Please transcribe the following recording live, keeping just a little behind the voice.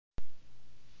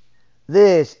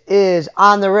This is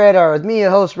On the Radar with me,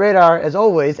 your host Radar, as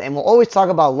always, and we'll always talk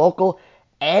about local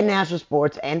and national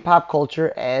sports and pop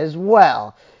culture as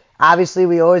well. Obviously,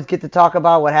 we always get to talk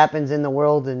about what happens in the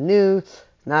world and news.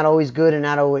 Not always good, and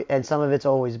not always, and some of it's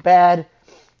always bad.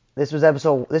 This is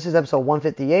episode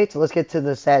 158. So let's get to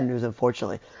the sad news.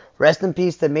 Unfortunately, rest in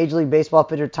peace to Major League Baseball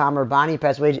pitcher Tom Urbani. He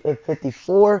passed away at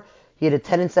 54. He had a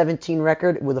 10-17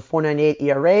 record with a 4.98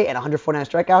 ERA and 149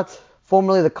 strikeouts.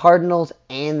 Formerly the Cardinals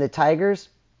and the Tigers.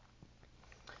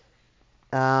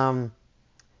 Um,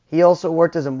 he also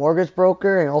worked as a mortgage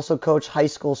broker and also coached high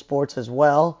school sports as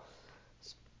well.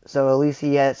 So at least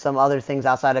he had some other things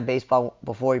outside of baseball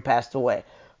before he passed away.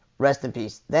 Rest in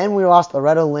peace. Then we lost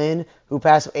Loretta Lynn, who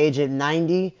passed at age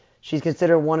 90. She's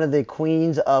considered one of the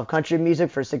queens of country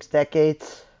music for 6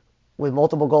 decades, with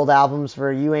multiple gold albums for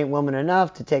You Ain't Woman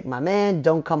Enough, To Take My Man,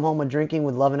 Don't Come Home a Drinking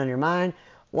with Lovin' on Your Mind.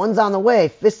 One's on the way,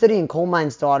 Fist City and Coal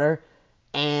Mine's Daughter,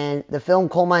 and the film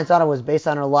Coal Mine's Daughter was based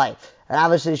on her life. And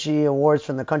obviously she awards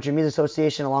from the Country Music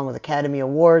Association along with Academy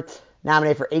Awards,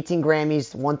 nominated for 18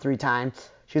 Grammys, won 3 times.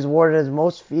 She was awarded as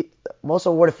most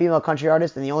awarded female country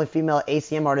artist and the only female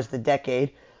ACM artist of the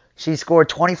decade. She scored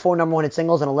 24 number one hit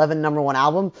singles and 11 number one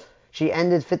albums. She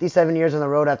ended 57 years on the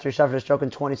road after she suffered a stroke in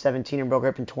 2017 and broke her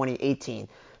hip in 2018.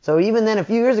 So even then, a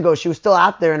few years ago, she was still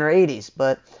out there in her 80s.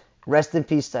 But rest in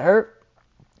peace to her.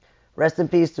 Rest in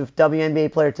peace to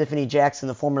WNBA player Tiffany Jackson,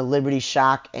 the former Liberty,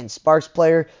 Shock, and Sparks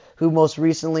player, who most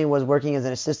recently was working as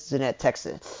an assistant at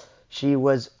Texas. She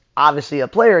was obviously a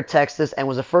player at Texas and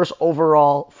was a first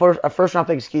round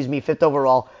pick, fifth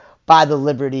overall by the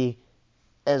Liberty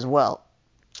as well.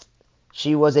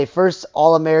 She was a first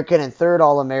All-American and third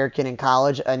All-American in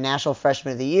college, a National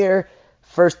Freshman of the Year,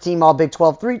 first team All-Big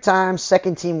 12 3 times,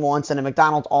 second team once, and a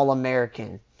McDonald's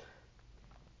All-American.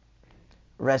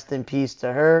 Rest in peace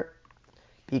to her,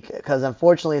 because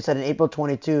unfortunately it said in April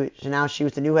 22, now she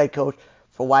was the new head coach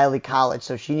for Wiley College,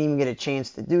 so she didn't even get a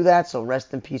chance to do that, so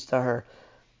rest in peace to her.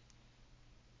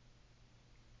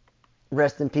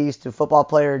 Rest in peace to football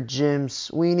player Jim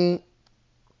Sweeney.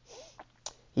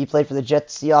 He played for the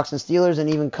Jets, Seahawks, and Steelers, and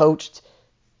even coached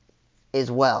as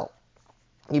well.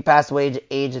 He passed away at the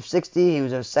age of 60. He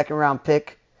was a second-round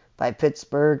pick by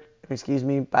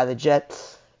by the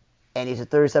Jets, and he's a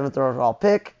 37th overall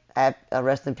pick.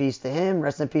 Rest in peace to him.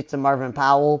 Rest in peace to Marvin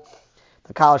Powell,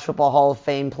 the College Football Hall of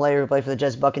Fame player who played for the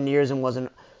Jets Buccaneers and was a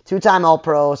 2-time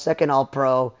All-Pro, second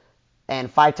All-Pro,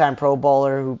 and 5-time Pro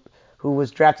Bowler who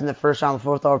was drafted in the first round, the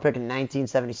fourth overall pick in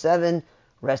 1977.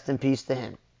 Rest in peace to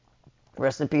him.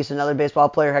 Rest in peace to another baseball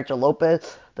player, Hector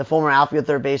Lopez, the former outfield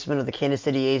third baseman of the Kansas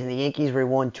City A's and the Yankees, where he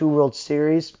won 2 World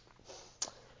Series.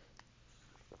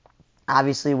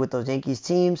 Obviously, with those Yankees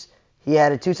teams, he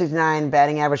had a .269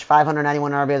 batting average,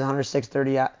 591 RBIs,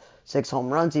 136 home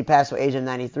runs. He passed away at age of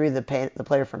 93. The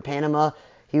player from Panama.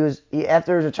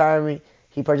 After his retirement,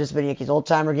 he participated in Yankees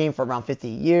old-timer game for around 50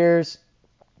 years.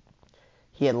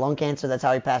 He had lung cancer. That's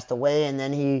how he passed away. And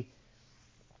then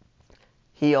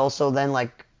he also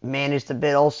then managed a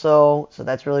bit also. So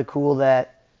that's really cool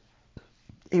that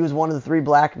he was one of the 3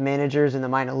 black managers in the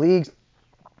minor leagues.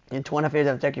 In 25 years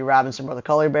after Jackie Robinson broke the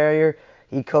color barrier,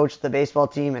 he coached the baseball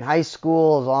team in high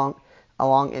school on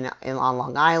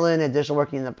Long Island, additionally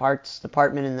working in the parks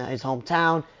department in his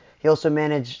hometown. He also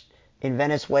managed in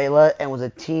Venezuela and was a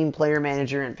team player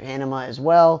manager in Panama as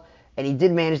well. And he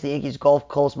did manage the Yankees Gulf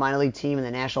Coast minor league team and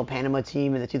the national Panama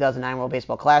team in the 2009 World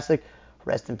Baseball Classic.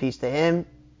 Rest in peace to him.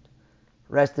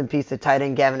 Rest in peace to tight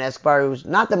end Gavin Escobar, who's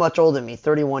not that much older than me,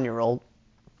 31-year-old.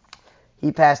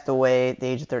 He passed away at the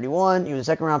age of 31. He was a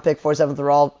second-round pick, 47th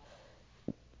overall,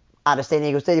 out of San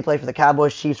Diego State. He played for the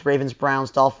Cowboys, Chiefs, Ravens,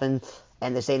 Browns, Dolphins,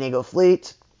 and the San Diego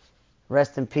Fleet.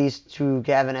 Rest in peace to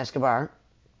Gavin Escobar.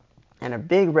 And a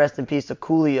big rest in peace to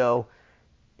Coolio.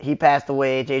 He passed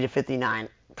away at the age of 59,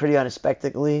 pretty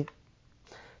unexpectedly.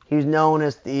 He was known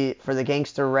for the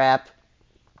gangster rap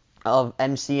of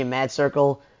MC and Mad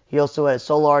Circle. He also had a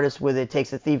solo artist with It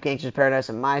Takes a Thief, Gangster's Paradise,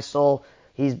 and My Soul.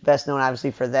 He's best known,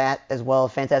 obviously, for that, as well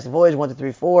as Fantastic Voyage, 1, 2,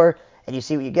 3, 4, and You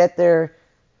See What You Get There.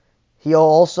 He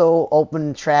also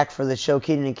opened track for the show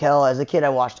Kenan and Kel. As a kid, I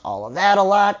watched all of that a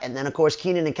lot, and then, of course,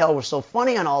 Kenan and Kel were so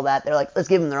funny on all that, they're like, let's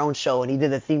give them their own show, and he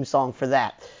did the theme song for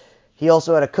that. He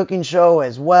also had a cooking show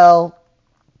as well,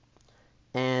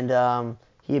 and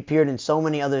he appeared in so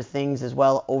many other things as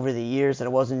well over the years that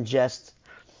it wasn't just,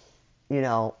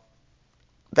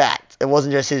 that. It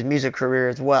wasn't just his music career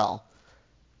as well.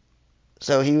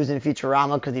 So he was in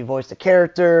Futurama because he voiced a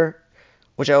character,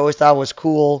 which I always thought was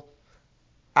cool.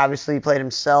 Obviously, he played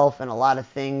himself in a lot of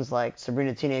things like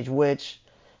Sabrina Teenage Witch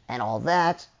and all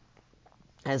that.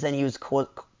 And then he was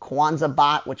Kwanzaa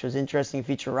Bot, which was interesting,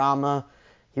 Futurama.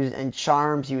 He was in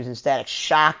Charms. He was in Static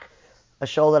Shock, a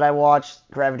show that I watched.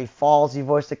 Gravity Falls, he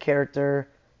voiced a character.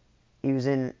 He was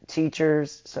in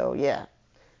Teachers. So, yeah.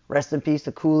 Rest in peace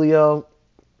to Coolio.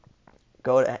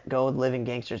 Go live in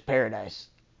Gangster's Paradise.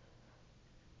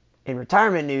 In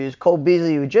retirement news, Cole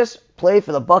Beasley, who just played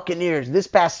for the Buccaneers this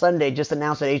past Sunday, just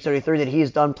announced at age 33 that he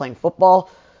is done playing football.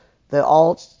 The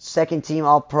all-second team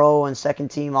All-Pro and second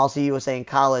team All-CUSA in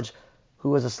college, who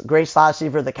was a great slot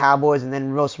receiver for the Cowboys, and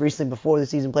then most recently before the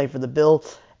season played for the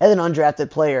Bills, as an undrafted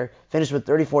player, finished with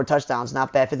 34 touchdowns,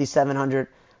 not bad, 5,700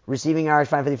 receiving yards,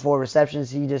 554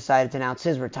 receptions. He decided to announce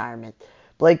his retirement.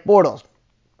 Blake Bortles,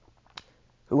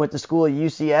 who went to school at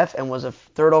UCF and was a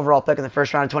third overall pick in the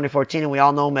first round of 2014, and we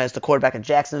all know him as the quarterback of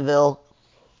Jacksonville.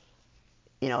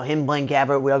 You know, him, Blaine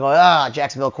Gabbert, we all go,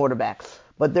 Jacksonville quarterback.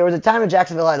 But there was a time when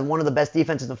Jacksonville had one of the best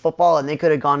defenses in football, and they could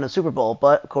have gone to the Super Bowl.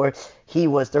 But, of course, he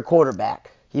was their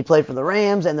quarterback. He played for the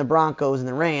Rams and the Broncos and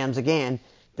the Rams again.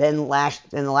 Then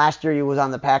in the last year, he was on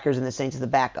the Packers and the Saints as the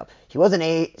backup. He was an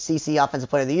ACC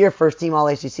Offensive Player of the Year, first team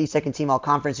All-ACC, second team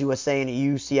All-Conference USA, and a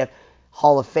UCF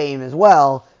Hall of Fame as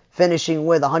well, finishing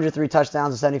with 103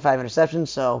 touchdowns and 75 interceptions.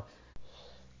 So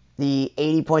the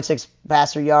 80.6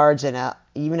 passer yards and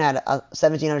even had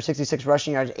 1,766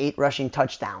 rushing yards, 8 rushing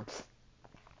touchdowns.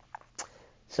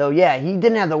 So, yeah, he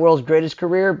didn't have the world's greatest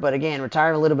career, but again,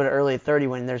 retired a little bit early at 30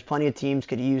 when there's plenty of teams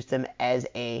could use him as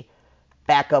a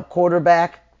backup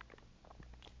quarterback.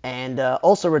 And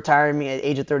also retiring at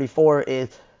age of 34 is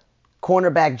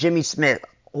cornerback Jimmy Smith,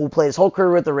 who played his whole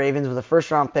career with the Ravens, was a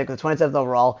first-round pick with the 27th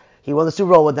overall. He won the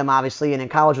Super Bowl with them, obviously, and in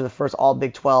college was the first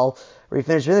All-Big 12, where he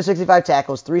finished 365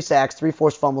 tackles, 3 sacks, 3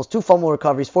 forced fumbles, 2 fumble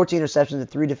recoveries, 14 interceptions, and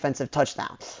 3 defensive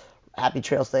touchdowns. Happy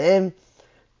trails to him.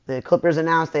 The Clippers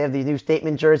announced they have these new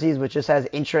statement jerseys, which just has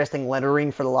interesting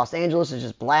lettering for the Los Angeles. It's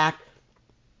just black.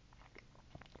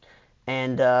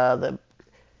 And the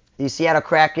Seattle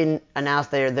Kraken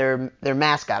announced their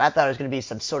mascot. I thought it was going to be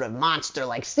some sort of monster,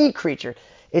 like sea creature.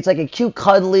 It's like a cute,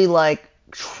 cuddly, like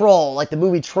troll, like the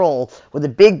movie Troll, with a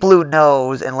big blue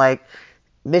nose and like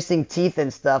missing teeth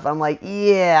and stuff. I'm like,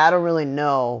 yeah, I don't really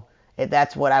know if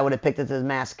that's what I would have picked as his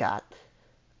mascot.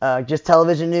 Just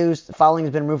television news. The following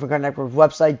has been removed from Cartoon Network's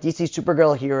website. DC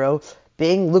Supergirl Hero,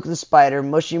 Bing, Luke the Spider,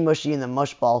 Mushy Mushy, and the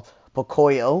Mushball,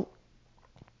 Pocoyo.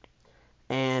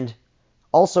 And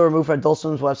also removed from Adult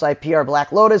Swim's website, PR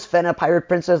Black Lotus, Fena, Pirate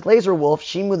Princess, Laser Wolf,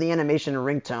 Shimu the Animation, and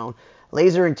Ringtone.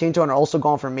 Laser and Toontown are also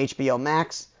gone from HBO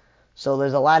Max. So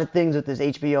there's a lot of things with this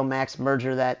HBO Max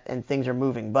merger and things are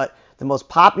moving. But the most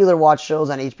popular watch shows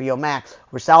on HBO Max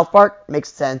were South Park,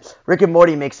 makes sense, Rick and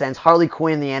Morty makes sense, Harley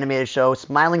Quinn, the animated show,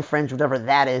 Smiling Friends, whatever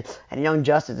that is, and Young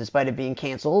Justice, despite it being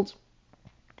canceled.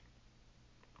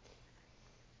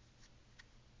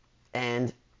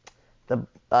 And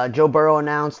Joe Burrow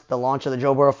announced the launch of the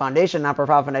Joe Burrow Foundation,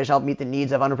 not-for-profit foundation, to help meet the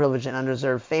needs of underprivileged and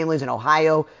underserved families in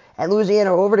Ohio and Louisiana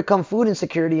who are overcome food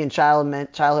insecurity and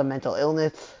childhood mental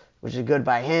illness, which is good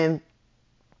by him.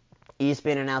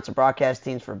 ESPN announced the broadcast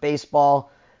teams for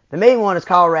baseball. The main one is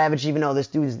Kyle Ravage, even though this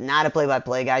dude is not a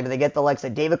play-by-play guy, but they get the likes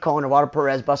of David Cohn, Eduardo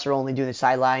Perez, Buster Olney doing the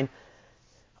sideline.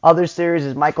 Other series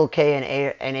is Michael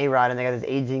Kay and A-Rod, and they got this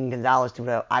Adrian Gonzalez dude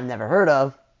I've never heard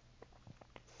of.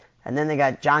 And then they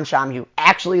got John Sham, who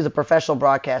actually is a professional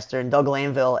broadcaster, and Doug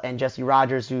Lanville and Jesse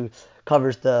Rogers, who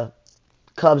covers the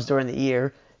Cubs during the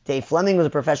year. Dave Fleming was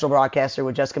a professional broadcaster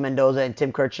with Jessica Mendoza, and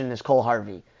Tim Kirchin is Cole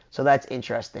Harvey. So that's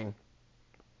interesting.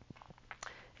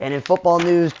 And in football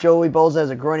news, Joey Bosa has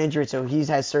a groin injury, so he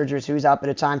has surgery, so he's out by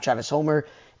the time. Travis Homer,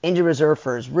 injured reserve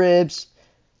for his ribs.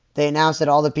 They announced that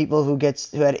all the people who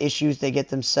had issues, they get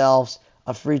themselves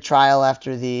a free trial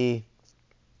after the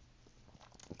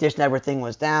Dish Network thing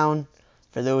was down,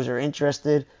 for those who are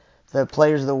interested. The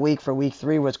players of the week for week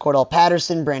 3 was Cordell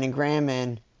Patterson, Brandon Graham,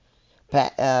 and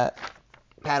Pat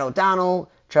O'Donnell,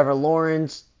 Trevor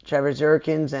Lawrence, Trevor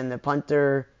Zirkins, and the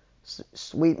punter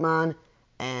Sweetman.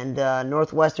 And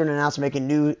Northwestern announced they're making a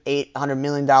new $800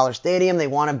 million stadium. They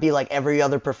want to be like every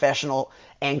other professional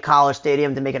and college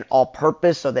stadium to make it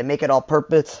all-purpose. So they make it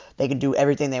all-purpose. They can do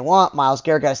everything they want. Myles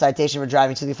Garrett got a citation for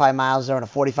driving 65 miles there in a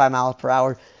 45 miles per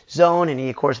hour zone. And he,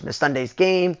 of course, missed Sunday's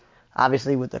game,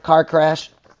 obviously with the car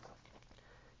crash.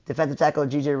 Defensive tackle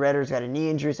G.J. Redder's got a knee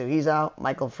injury, so he's out.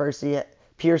 Michael Pierce,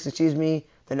 the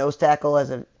nose tackle, has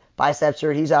a bicep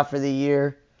surgery. He's out for the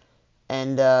year.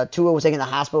 And Tua was taken to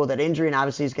the hospital with that injury, and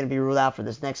obviously he's going to be ruled out for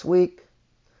this next week.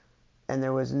 And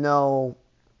there was no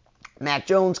Mac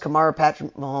Jones, Kamara,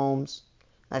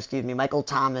 Michael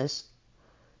Thomas.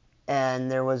 And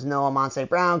there was no Amon St.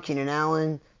 Brown, Keenan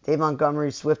Allen, Dave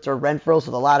Montgomery, Swift, or Renfro.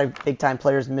 So a lot of big-time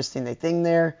players missing their thing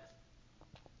there.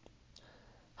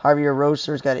 Javier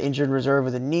Roser's got an injured reserve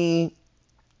with a knee.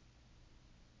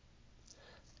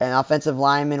 An offensive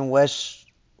lineman, Wes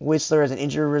Whistler, has an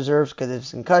injury reserve because of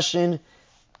his concussion.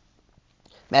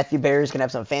 Matthew Berry's going to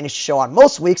have some fantasy show on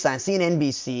most weeks on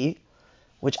CNNBC,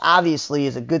 which obviously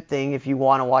is a good thing if you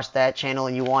want to watch that channel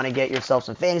and you want to get yourself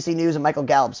some fantasy news, and Michael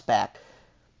Gallup's back.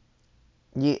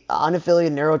 The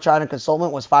unaffiliated Neurotron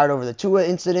consultant was fired over the Tua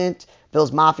incident.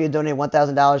 Bills Mafia donated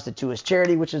 $1,000 to Tua's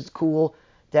charity, which is cool.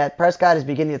 Dak Prescott is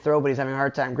beginning to throw, but he's having a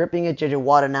hard time gripping it. J.J.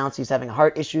 Watt announced he's having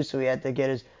heart issues, so he had to get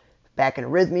his back in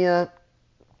arrhythmia.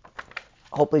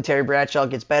 Hopefully Terry Bradshaw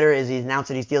gets better, as he announced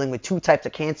that he's dealing with 2 types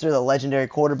of cancer. The legendary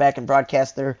quarterback and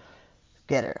broadcaster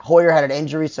Hoyer had an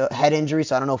injury, head injury,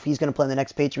 so I don't know if he's going to play in the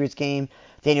next Patriots game.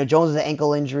 Daniel Jones has an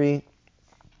ankle injury.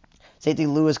 Safety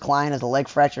Lewis Klein has a leg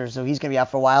fracture, so he's going to be out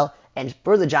for a while. And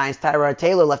for the Giants, Tyrod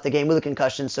Taylor left the game with a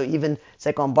concussion, so even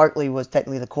Saquon Barkley was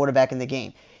technically the quarterback in the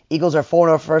game. Eagles are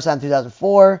 4-0 first time in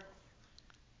 2004.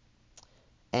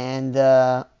 And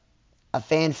a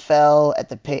fan fell at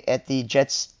the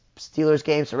Jets-Steelers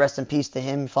game, so rest in peace to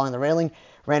him falling the railing.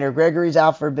 Randy Gregory's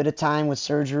out for a bit of time with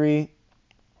surgery.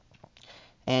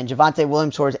 And Javonte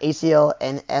Williams towards ACL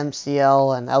and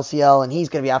MCL and LCL, and he's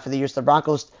going to be out for the year. So the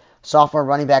Broncos sophomore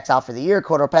running backs out for the year.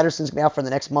 Cordell Patterson's going to be out for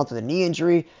the next month with a knee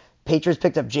injury. Patriots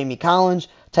picked up Jamie Collins.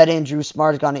 Tight end Drew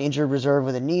Smart has gone to injured reserve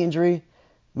with a knee injury.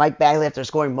 Mike Bagley, after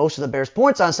scoring most of the Bears'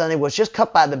 points on Sunday, was just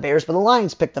cut by the Bears, but the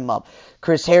Lions picked him up.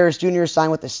 Chris Harris Jr.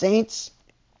 signed with the Saints.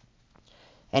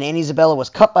 And Andy Isabella was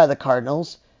cut by the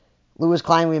Cardinals. Lewis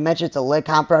Klein, we mentioned, it's a leg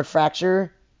compound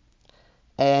fracture.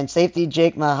 And safety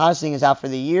Jake Mahasing is out for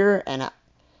the year. And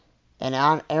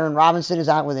Aaron Robinson is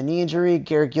out with a knee injury.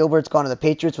 Garrett Gilbert's gone to the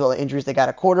Patriots with all the injuries. They got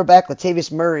a quarterback.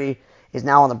 Latavius Murray is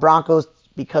now on the Broncos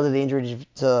because of the injury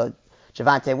to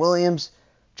Javonte Williams.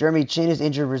 Jeremy Chin is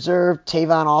injured reserve.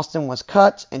 Tavon Austin was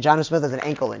cut. And Jonnu Smith has an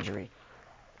ankle injury.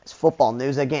 It's football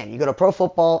news. Again, you go to Pro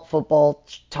Football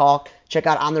Talk. Check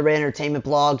out On The Red Entertainment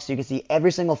blog so you can see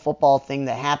every single football thing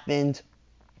that happened.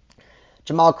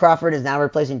 Jamal Crawford is now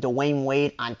replacing Dwayne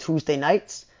Wade on Tuesday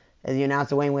nights. As you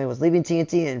announced, Dwayne Wade was leaving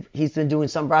TNT, and he's been doing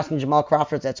some broadcasting. Jamal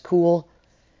Crawford, that's cool.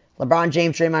 LeBron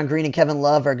James, Draymond Green, and Kevin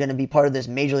Love are going to be part of this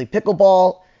Major League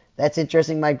Pickleball. That's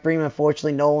interesting. Mike Bream,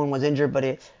 unfortunately, no one was injured,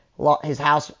 but his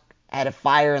house had a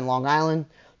fire in Long Island.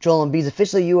 Joel Embiid's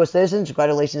officially a U.S. citizen.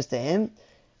 Congratulations to him.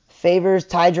 Favors,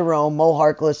 Ty Jerome, Mo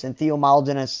Harkless, and Theo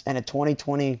Maledon, and a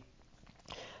 2020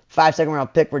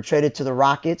 second-round pick were traded to the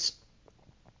Rockets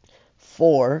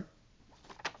for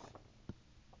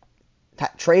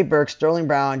Trey Burke, Sterling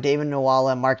Brown, David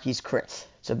Nwala, and Marquise Chris.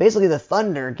 So basically the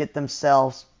Thunder get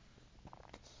themselves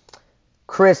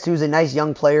Chris, who's a nice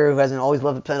young player who hasn't always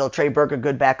loved the pedal. Trey Burke, a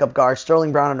good backup guard.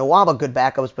 Sterling Brown and Nwala, good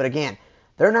backups. But again,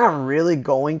 they're not really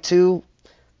going to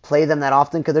play them that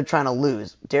often because they're trying to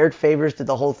lose. Derek Favors did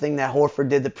the whole thing that Horford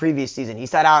did the previous season. He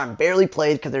sat out and barely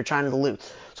played because they're trying to lose.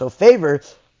 So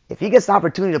Favors, if he gets the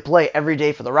opportunity to play every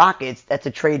day for the Rockets, that's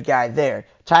a trade guy there.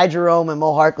 Ty Jerome and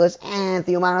Mo Harkless and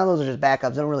Theo Maledon, those are just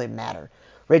backups. They don't really matter.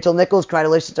 Rachel Nichols,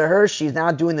 congratulations to her. She's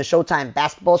now doing the Showtime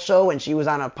basketball show, and she was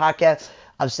on a podcast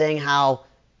of saying how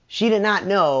she did not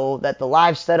know that the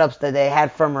live setups that they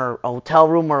had from her hotel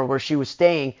room or where she was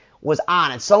staying was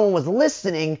on, and someone was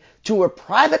listening to her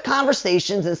private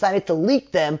conversations and decided to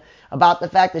leak them about the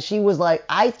fact that she was like,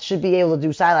 I should be able to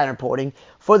do sideline reporting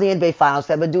for the NBA Finals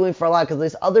that I've been doing for a while, because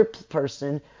this other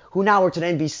person who now works at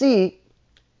NBC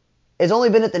has only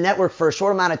been at the network for a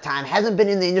short amount of time, hasn't been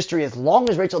in the industry as long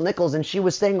as Rachel Nichols, and she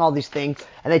was saying all these things,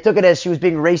 and they took it as she was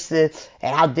being racist,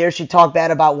 and how dare she talk bad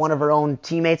about one of her own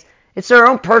teammates. It's her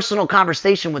own personal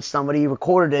conversation with somebody. He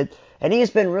recorded it. And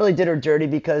ESPN really did her dirty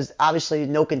because, obviously,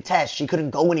 no contest. She couldn't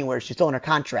go anywhere. She's still in her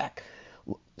contract.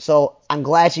 So I'm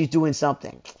glad she's doing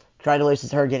something.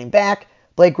 Congratulations to her getting back.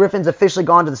 Blake Griffin's officially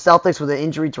gone to the Celtics with an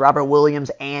injury to Robert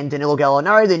Williams and Danilo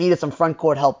Gallinari. They needed some front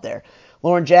court help there.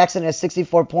 Lauren Jackson has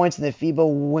 64 points in the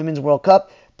FIBA Women's World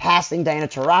Cup, passing Diana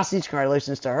Taurasi.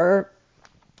 Congratulations to her.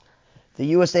 The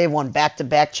USA won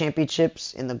back-to-back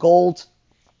championships in the gold.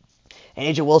 And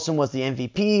Asia Wilson was the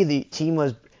MVP. The team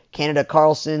was Canada,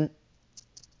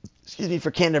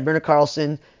 Brenda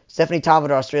Carlson, Stephanie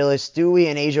Talbot, Australia, Stewie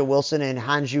and Asia Wilson, and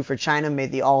Han Zhu for China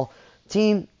made the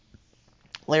all-team.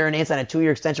 Larry Nance signed a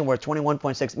 2-year extension worth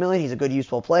 $21.6 million. He's a good,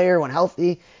 useful player when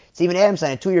healthy. Steven Adams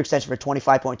signed a 2-year extension for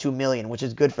 $25.2 million, which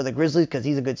is good for the Grizzlies because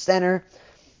he's a good center.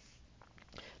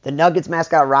 The Nuggets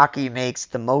mascot Rocky makes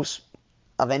the most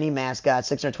of any mascot,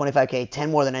 $625K,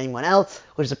 10 more than anyone else,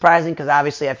 which is surprising because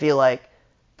obviously I feel like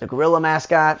the gorilla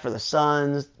mascot for the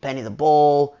Suns, Penny the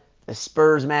Bull, the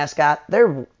Spurs mascot,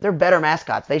 they're better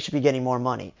mascots. They should be getting more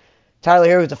money. Tyler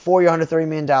Herro is a 4-year, $130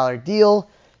 million deal.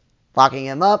 Locking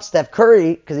him up, Steph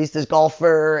Curry, because he's this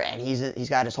golfer and he's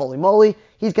got his holy moly.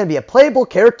 He's going to be a playable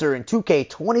character in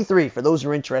 2K23 for those who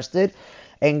are interested.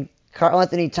 And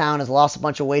Karl-Anthony Towns has lost a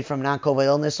bunch of weight from non-COVID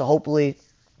illness, so hopefully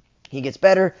he gets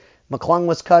better. McClung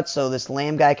was cut, so this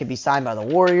Lamb guy could be signed by the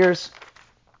Warriors.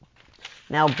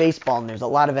 Now baseball news, a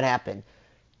lot of it happened.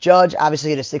 Judge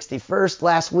obviously hit a 61st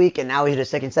last week, and now he hit a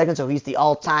second, so he's the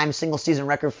all-time single-season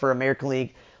record for American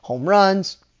League home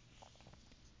runs.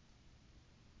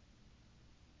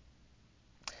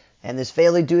 And this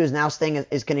Faley dude is now is going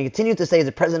to continue to stay as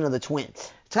the president of the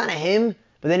Twins. It's kind of him,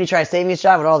 but then he tried saving his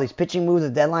job with all these pitching moves at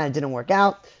the deadline. It didn't work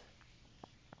out.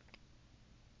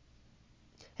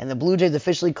 And the Blue Jays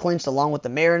officially clinched along with the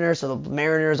Mariners. So the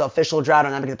Mariners' official drought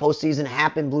on not making the postseason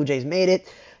happened. Blue Jays made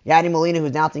it. Yadi Molina,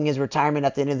 who's announcing his retirement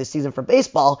at the end of the season for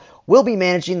baseball, will be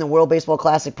managing the World Baseball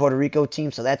Classic Puerto Rico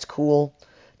team, so that's cool.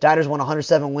 Dodgers won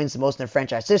 107 wins, the most in their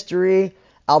franchise history.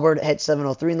 Albert hit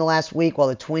 703 in the last week, while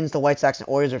the Twins, the White Sox, and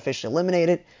Orioles are officially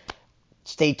eliminated.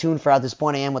 Stay tuned for how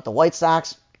disappointed I am with the White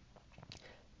Sox.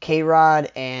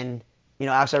 K-Rod and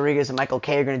Alex Rodriguez and Michael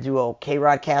Kay are going to do a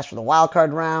K-Rod cast for the wild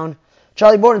card round.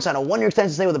 Charlie Borden signed a one-year extension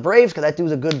to stay with the Braves because that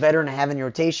dude's a good veteran to have in your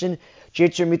rotation.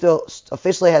 Gio Mito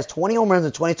officially has 20 home runs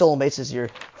and 20 stolen bases this year.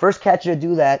 First catcher to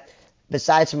do that,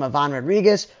 besides from Ivan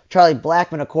Rodriguez. Charlie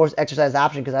Blackmon, of course, exercised the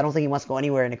option because I don't think he wants to go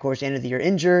anywhere, and of course, he ended the year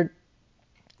injured.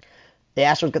 The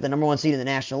Astros got the number one seed in the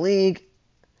National League.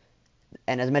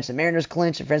 And as I mentioned, the Mariners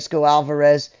clinched. Francisco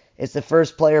Alvarez is the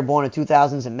first player born in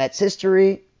 2000s in Mets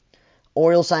history.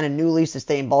 Orioles signed a new lease to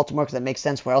stay in Baltimore because that makes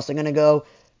sense where else they're going to go.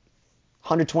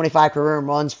 125 career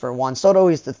runs for Juan Soto.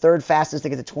 He's the third fastest to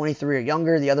get to 23 or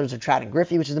younger. The others are Trout and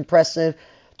Griffey, which is impressive.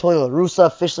 Tony La Russa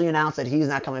officially announced that he's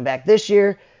not coming back this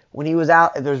year. When he was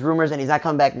out, there's rumors that he's not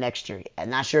coming back next year. I'm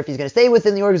not sure if he's going to stay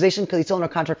within the organization because he's still under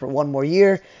contract for one more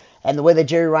year. And the way that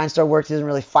Jerry Reinsdorf works, he doesn't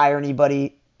really fire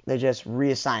anybody. They just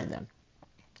reassign them.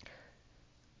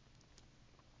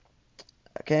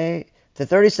 Okay. The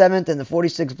 37th and the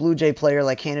 46th Blue Jay player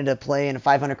like Canada play in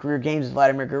 500 career games is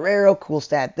Vladimir Guerrero. Cool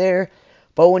stat there.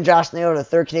 Bo and Josh Naylor are the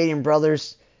third Canadian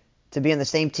brothers to be on the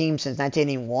same team since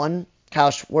 1981. Kyle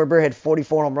Schwarber had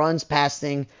 44 home runs,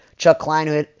 passing Chuck Klein,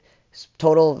 who hit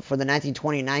total for the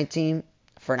 1929 team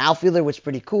for an outfielder, which is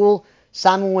pretty cool.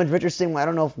 Simon Woods Richardson, I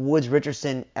don't know if Woods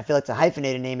Richardson, I feel like it's a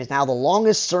hyphenated name, is now the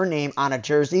longest surname on a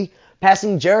jersey,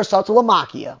 passing Jaroslav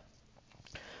Salamakia.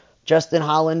 Justin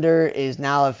Hollander is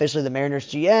now officially the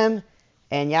Mariners GM.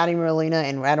 And Yadi Molina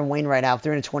and Adam Wainwright have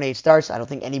 328 starts. I don't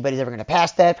think anybody's ever going to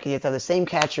pass that because you have to have the same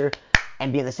catcher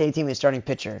and be in the same team as starting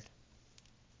pitcher.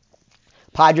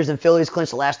 Padres and Phillies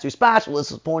clinched the last two spots. Well, this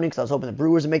is disappointing because I was hoping the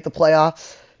Brewers would make the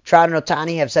playoff. Trout and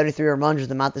Ohtani have 73 home runs, which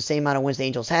is the same amount of wins the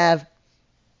Angels have.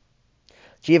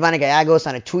 Giovanni Gallegos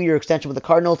signed a 2-year extension with the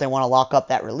Cardinals. They want to lock up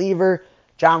that reliever.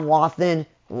 John Wathan,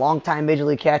 longtime Major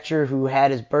League catcher who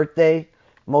had his birthday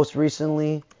most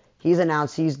recently, he's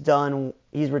announced he's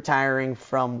retiring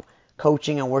from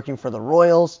coaching and working for the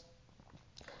Royals.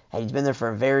 And he's been there for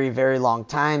a very, very long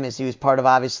time as he was part of,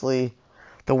 obviously,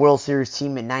 the World Series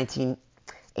team in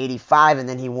 1985, and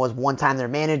then he was one time their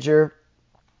manager.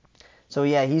 So,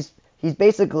 yeah, he's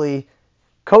basically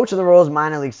coach of the Royals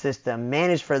minor league system,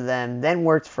 managed for them, then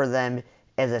worked for them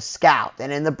as a scout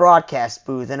and in the broadcast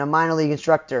booth and a minor league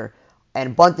instructor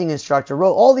and bunting instructor,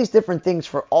 wrote all these different things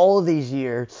for all of these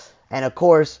years. And, of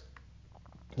course,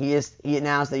 he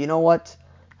announced that, you know what,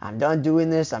 I'm done doing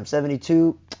this. I'm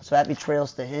 72. So happy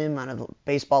trails to him on a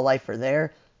baseball lifer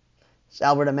there. So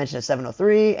Alberta mentioned a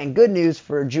 703. And good news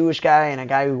for a Jewish guy and a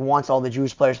guy who wants all the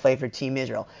Jewish players to play for Team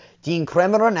Israel. Dean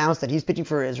Kremer announced that he's pitching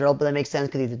for Israel, but that makes sense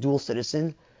because he's a dual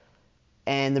citizen.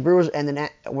 And the Brewers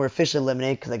were officially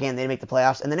eliminated because, again, they didn't make the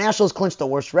playoffs. And the Nationals clinched the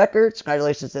worst record.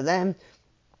 Congratulations to them.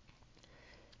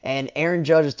 And Aaron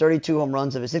Judge has 32 home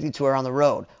runs of his 52 are on the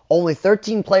road. Only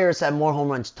 13 players have more home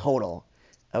runs total.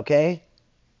 Okay?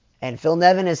 And Phil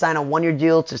Nevin has signed a 1-year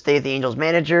deal to stay as the Angels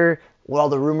manager with all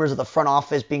the rumors of the front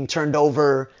office being turned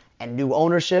over and new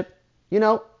ownership.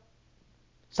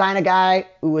 Sign a guy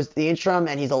who was the interim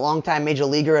and he's a longtime major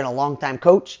leaguer and a longtime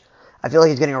coach. I feel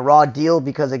like he's getting a raw deal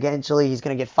because eventually he's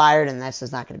going to get fired and that's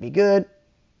just not going to be good.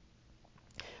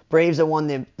 Braves have won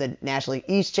the National League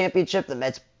East Championship. The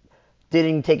Mets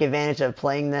didn't take advantage of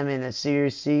playing them in a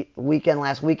series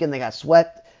last weekend. They got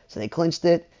swept, so they clinched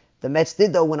it. The Mets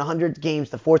did, though, win 100 games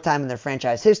the fourth time in their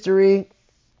franchise history.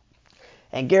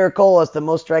 And Garrett Cole has the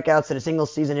most strikeouts in a single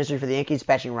season history for the Yankees,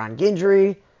 patching Ron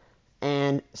Guidry.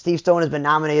 And Steve Stone has been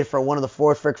nominated for one of the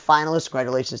 4 Frick finalists.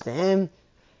 Congratulations to him.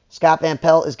 Scott Van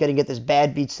Pelt is going to get this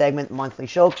Bad Beat segment monthly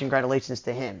show. Congratulations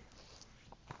to him.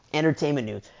 Entertainment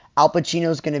news. Al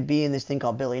Pacino's going to be in this thing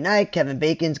called Billy Knight. Kevin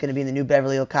Bacon's going to be in the new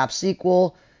Beverly Hills Cop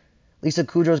sequel. Lisa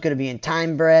Kudrow is going to be in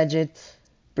Time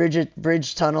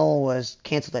Bridge Tunnel was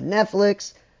canceled at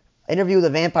Netflix. Interview with a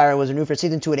Vampire was renewed for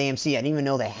season 2 at AMC. I didn't even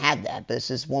know they had that, but this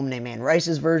is woman named Anne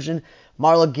Rice's version.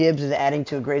 Marla Gibbs is adding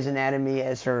to Grey's Anatomy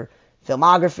as her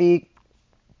filmography.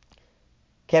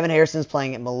 Kevin Harrison's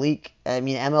playing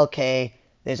MLK.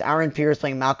 There's Aaron Pierce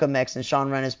playing Malcolm X, and Sean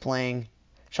Penn is going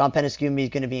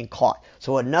to be in Caught.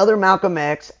 So another Malcolm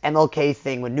X, MLK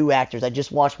thing with new actors. I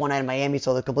just watched One Night in Miami,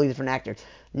 so they're completely different actors.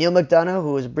 Neil McDonough,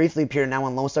 who has briefly appeared now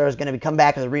on Lone Star, is going to come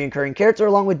back as a recurring character,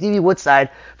 along with D.B. Woodside,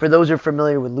 for those who are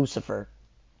familiar with Lucifer.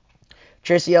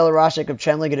 Tracy Ella Roshek of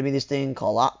Chenley going to be this thing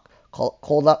called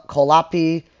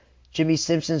Kolapi. Jimmy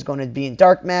Simpson's going to be in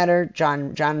Dark Matter.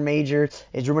 John Major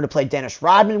is rumored to play Dennis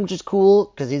Rodman, which is cool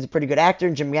because he's a pretty good actor.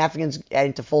 And Jim Gaffigan's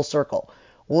adding to Full Circle.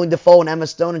 Willem Dafoe and Emma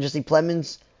Stone and Jesse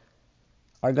Plemons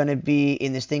are going to be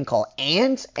in this thing called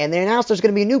Ants. And they announced there's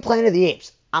going to be a new Planet of the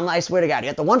Apes. I swear to God. You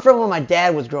got the one from when my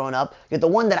dad was growing up. You got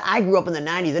the one that I grew up in the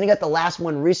 90s. Then you got the last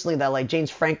one recently that like James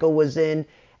Franco was in.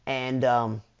 And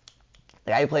the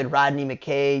guy who played Rodney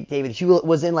McKay, David Hewlett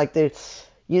was in.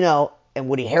 And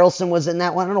Woody Harrelson was in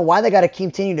that one. I don't know why they got to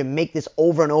continue to make this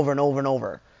over and over and over and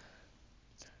over.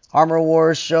 Armor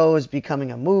Wars show is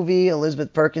becoming a movie.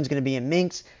 Elizabeth Perkins is going to be in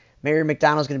Minx. Mary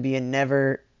McDonald's going to be in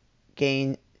Never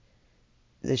Game,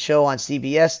 the show on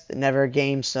CBS, the Never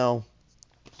Game. So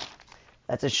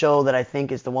that's a show that I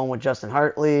think is the one with Justin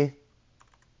Hartley.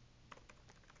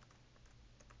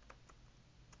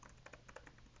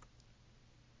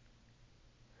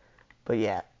 But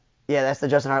yeah, that's the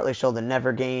Justin Hartley show, the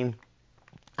Never Game.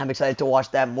 I'm excited to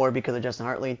watch that more because of Justin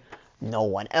Hartley. No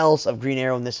one else of Green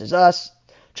Arrow and This Is Us.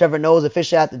 Trevor Noah is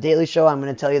officially at The Daily Show. I'm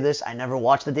going to tell you this. I never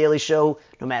watched The Daily Show,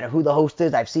 no matter who the host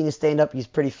is. I've seen his stand-up. He's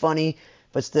pretty funny.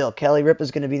 But still, Kelly Ripa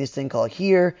is going to be in this thing called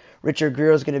Here. Richard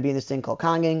Gere is going to be in this thing called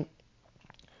Konging.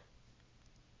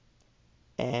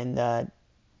 And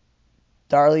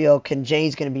Dario Kenjay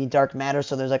is going to be in Dark Matter.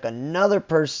 So there's like another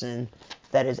person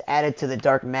that is added to the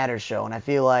Dark Matter show. And I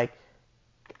feel like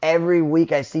every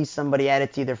week I see somebody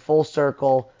added to either Full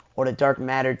Circle or the Dark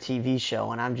Matter TV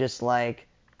show. And I'm just like,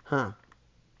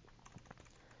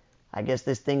 I guess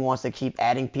this thing wants to keep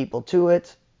adding people to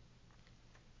it.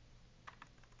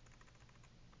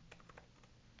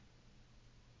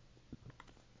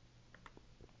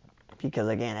 Because,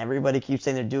 again, everybody keeps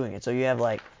saying they're doing it. So you have,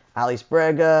 like, Alice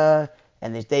Brega,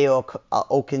 and there's Deo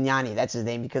Okunyani. That's his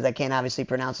name because I can't obviously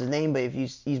pronounce his name, but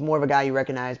he's more of a guy you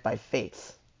recognize by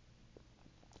face.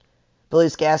 Billy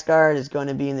Skarsgård is going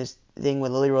to be in this thing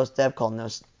with Lily Rose Depp called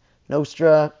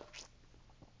Nostra.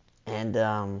 And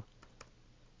it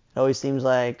always seems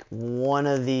like one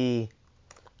of the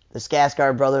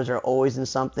Skarsgård brothers are always in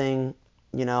something,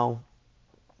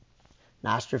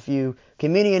 Nostrafew.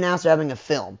 Community announced they're having a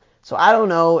film. So I don't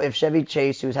know if Chevy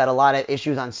Chase, who's had a lot of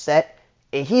issues on set,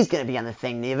 if he's going to be on the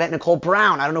thing. The Yvette Nicole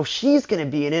Brown, I don't know if she's going to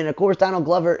be in it. And of course, Donald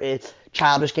Glover is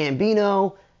Childish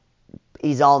Gambino.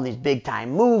 He's all in these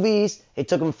big-time movies. It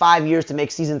took him 5 years to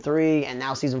make season 3 and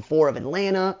now season 4 of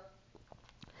Atlanta.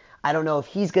 I don't know if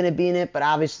he's going to be in it, but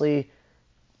obviously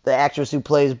the actress who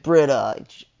plays Britta,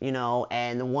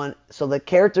 and so the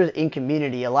characters in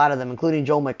Community, a lot of them, including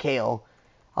Joel McHale,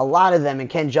 a lot of them, and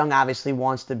Ken Jeong obviously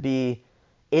wants to be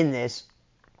in this.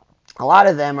 A lot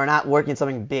of them are not working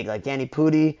something big, like Danny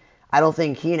Pudi. I don't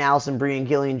think he and Alison Brie and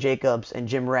Gillian Jacobs and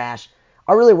Jim Rash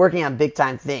are really working on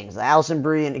big-time things. Alison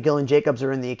Brie and Gillian Jacobs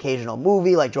are in the occasional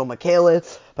movie, like Joel McHale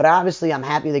is. But obviously, I'm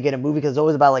happy they get a movie because it's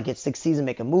always about, like, get 6 seasons,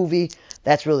 make a movie.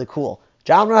 That's really cool.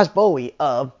 John Ross Bowie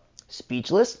of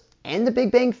Speechless and The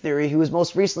Big Bang Theory, who was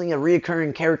most recently a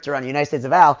recurring character on United States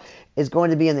of Al, is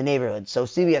going to be in The Neighborhood. So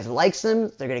CBS likes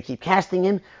him. They're going to keep casting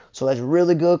him. So that's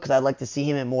really good because I'd like to see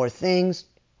him in more things.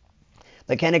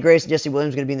 McKenna Grace and Jesse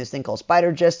Williams are going to be in this thing called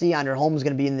Spider Jesse. Andre Holmes is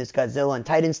going to be in this Godzilla and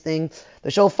Titans thing.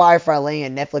 The show Firefly Lane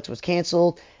and Netflix was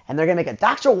canceled. And they're going to make a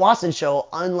Dr. Watson show,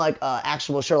 unlike an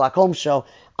actual Sherlock Holmes show,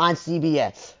 on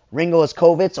CBS. Ringo has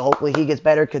COVID, so hopefully he gets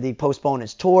better because he postponed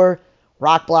his tour.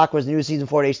 Rock Block was the new season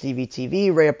 4 at HTV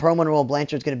TV. Rhea Perlman and Roland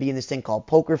Blanchard is going to be in this thing called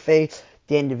Poker Face.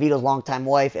 Dan DeVito's longtime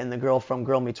wife and the girl from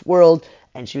Girl Meets World.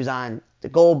 And she was on The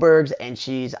Goldbergs, and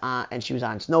she was on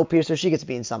Snowpiercer. She gets to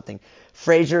be in something.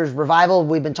 Frasier's revival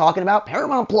we've been talking about,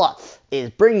 Paramount Plus is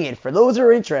bringing it for those who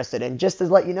are interested. And just to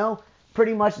let you know,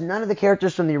 pretty much none of the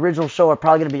characters from the original show are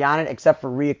probably going to be on it except for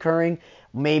reoccurring,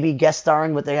 maybe guest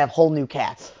starring, but they have whole new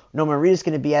cast. Norman Reedus is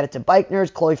going to be added to Bike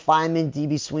Nerds. Chloe Fineman,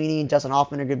 D.B. Sweeney, and Justin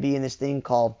Hoffman are going to be in this thing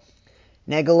called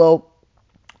Negalo.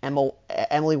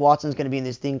 Emily Watson is going to be in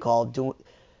this thing called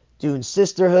Dune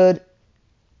Sisterhood.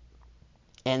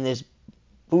 And this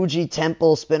Bougie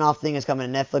Temple spinoff thing is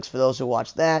coming to Netflix for those who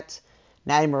watch that.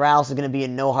 Natty Morales is going to be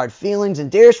in No Hard Feelings,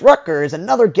 and Darius Rucker is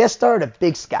another guest star to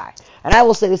Big Sky. And I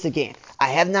will say this again. I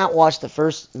have not watched the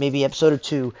first maybe episode or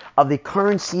two of the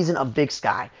current season of Big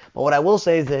Sky. But what I will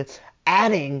say is that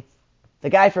adding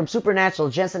the guy from Supernatural,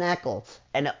 Jensen Ackles,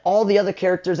 and all the other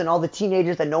characters and all the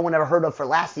teenagers that no one ever heard of for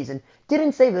last season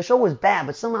didn't say the show was bad,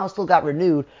 but somehow still got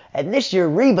renewed. And this year,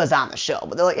 Reba's on the show.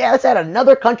 But they're like, yeah, let's add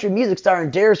another country music star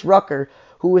in Darius Rucker,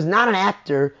 who is not an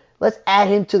actor. Let's add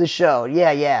him to the show.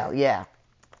 Yeah.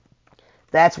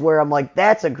 That's where I'm like,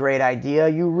 that's a great idea.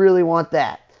 You really want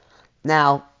that.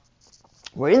 Now,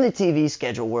 we're in the TV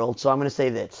schedule world, so I'm going to say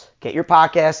this. Get your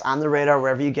podcast on the radar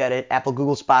wherever you get it. Apple,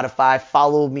 Google, Spotify.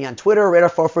 Follow me on Twitter,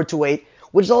 Radar4428,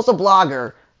 which is also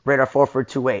Blogger,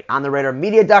 Radar4428. On the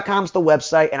RadarMedia.com is the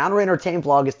website, and On the Radar Entertainment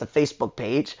blog is the Facebook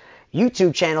page.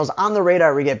 YouTube channels On the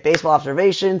Radar where you get baseball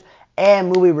observations and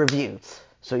movie reviews.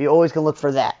 So you always can look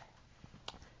for that.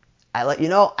 I let you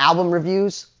know, album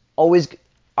reviews always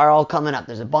are all coming up.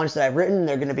 There's a bunch that I've written.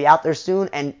 They're going to be out there soon.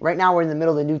 And right now we're in the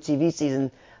middle of the new TV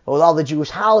season. But with all the Jewish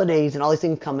holidays and all these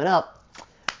things coming up,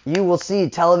 you will see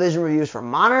television reviews for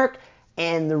Monarch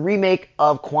and the remake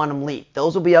of Quantum Leap.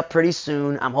 Those will be up pretty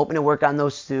soon. I'm hoping to work on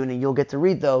those soon, and you'll get to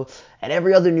read those. And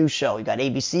every other new show. You got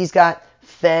ABC's got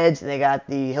Feds, and they got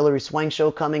the Hillary Swank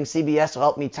show coming. CBS will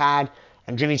help me Todd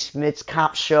and Jimmy Smith's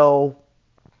Cop show.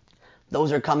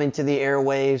 Those are coming to the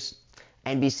airwaves.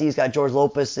 NBC's got George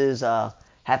Lopez's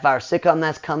half-hour sitcom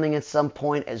that's coming at some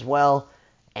point as well.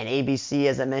 And ABC,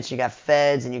 as I mentioned, you got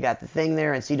Feds and you got The Thing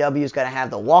there. And CW's got to have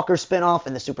the Walker spinoff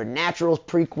and the Supernaturals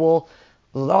prequel.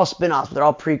 Those are all spinoffs, but they're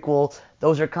all prequel.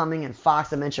 Those are coming. And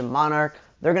Fox, I mentioned Monarch.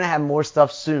 They're going to have more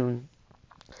stuff soon.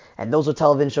 And those are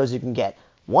television shows you can get.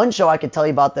 One show I could tell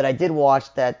you about that I did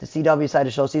watch that the CW decided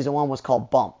to show season 1 was called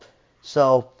Bump.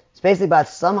 So it's basically about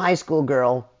some high school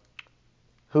girl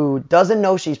who doesn't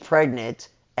know she's pregnant,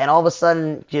 and all of a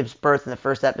sudden gives birth in the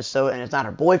first episode, and it's not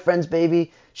her boyfriend's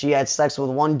baby. She had sex with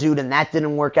one dude, and that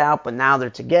didn't work out, but now they're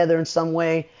together in some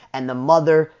way, and the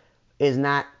mother is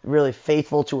not really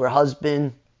faithful to her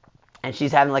husband, and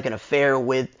she's having like an affair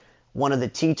with one of the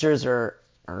teachers, or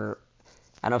I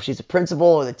don't know if she's a principal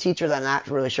or the teacher, I'm not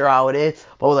really sure how it is,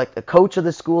 but with like the coach of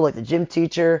the school, like the gym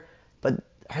teacher, but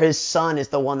his son is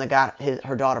the one that got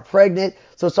her daughter pregnant,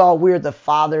 so it's all weird. The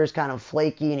father's kind of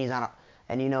flaky, and he's on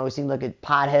and he seems like a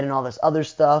pothead and all this other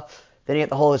stuff. Then you get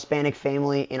the whole Hispanic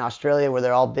family in Australia where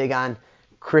they're all big on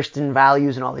Christian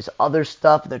values and all this other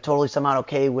stuff. They're totally somehow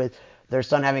okay with their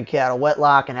son having a kid out of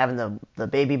wedlock and having the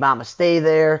baby mama stay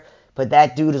there, but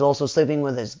that dude is also sleeping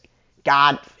with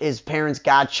his parents'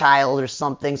 godchild or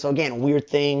something. So again, weird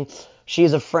thing.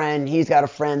 She's a friend, he's got a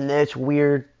friend, and it's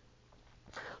weird.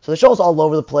 So the show's all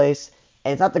over the place,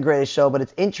 and it's not the greatest show, but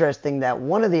it's interesting that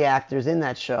one of the actors in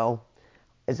that show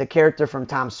is a character from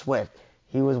Tom Swift.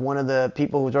 He was one of the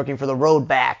people who was working for the Road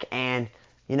Back, and,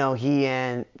 he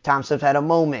and Tom Swift had a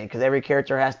moment, because every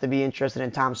character has to be interested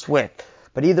in Tom Swift.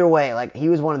 But either way, like, he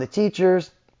was one of the teachers,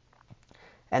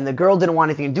 and the girl didn't want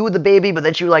anything to do with the baby, but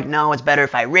then she was like, no, it's better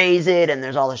if I raise it, and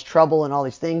there's all this trouble and all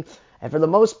these things. And for the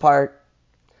most part,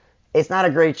 it's not a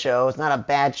great show. It's not a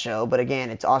bad show. But again,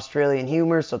 it's Australian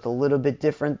humor, so it's a little bit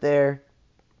different there.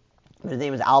 His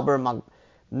name is Albert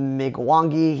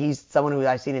Migwangi. He's someone who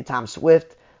I've seen in Tom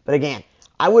Swift. But again,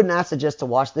 I would not suggest to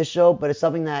watch this show, but it's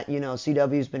something that,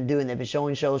 CW's been doing. They've been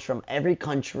showing shows from every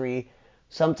country.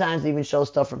 Sometimes they even show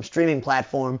stuff from streaming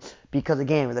platforms. Because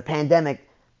again, with the pandemic,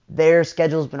 their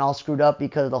schedule's been all screwed up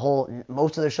because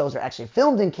most of their shows are actually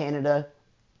filmed in Canada.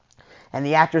 And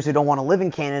the actors who don't want to live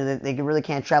in Canada, they really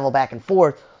can't travel back and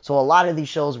forth. So a lot of these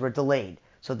shows were delayed.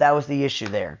 So that was the issue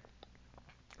there.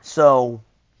 So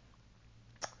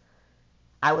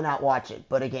I would not watch it.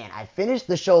 But again, I finished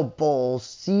the show Bulls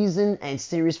season and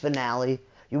series finale.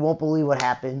 You won't believe what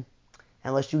happened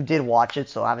unless you did watch it.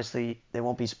 So obviously there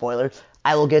won't be spoilers.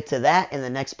 I will get to that in the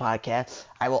next podcast.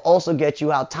 I will also get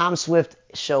you how Tom Swift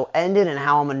show ended and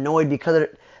how I'm annoyed because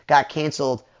it got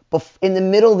canceled in the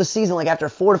middle of the season, like after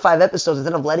 4 to 5 episodes,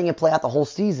 instead of letting it play out the whole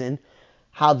season,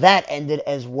 how that ended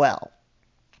as well.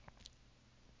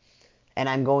 And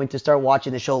I'm going to start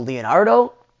watching the show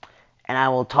Leonardo, and I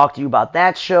will talk to you about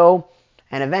that show.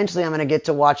 And eventually I'm going to get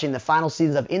to watching the final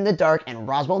seasons of In the Dark and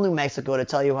Roswell, New Mexico, to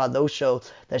tell you how those shows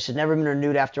that should never have been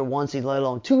renewed after 1 season, let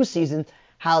alone 2 seasons,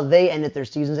 how they ended their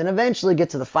seasons, and eventually get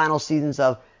to the final seasons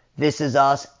of This Is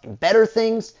Us and Better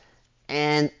Things.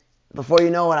 And before you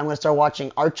know it, I'm going to start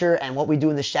watching Archer and What We Do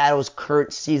in the Shadows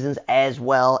current seasons as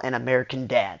well, and American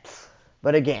Dad.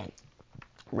 But again,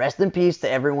 rest in peace to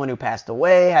everyone who passed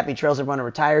away. Happy trails to everyone who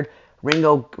retired.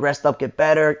 Ringo, rest up, get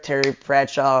better. Terry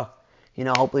Bradshaw,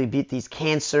 hopefully beat these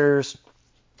cancers.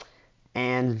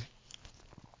 And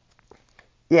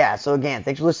yeah, so again,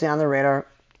 thanks for listening on the radar.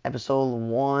 Episode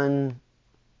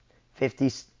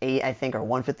 158, I think, or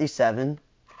 157.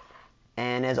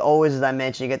 And as always, as I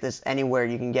mentioned, you get this anywhere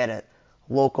you can get it.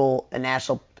 Local and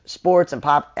national sports and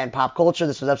pop culture.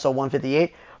 This was episode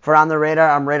 158. For On the Radar,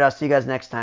 I'm Radar. See you guys next time.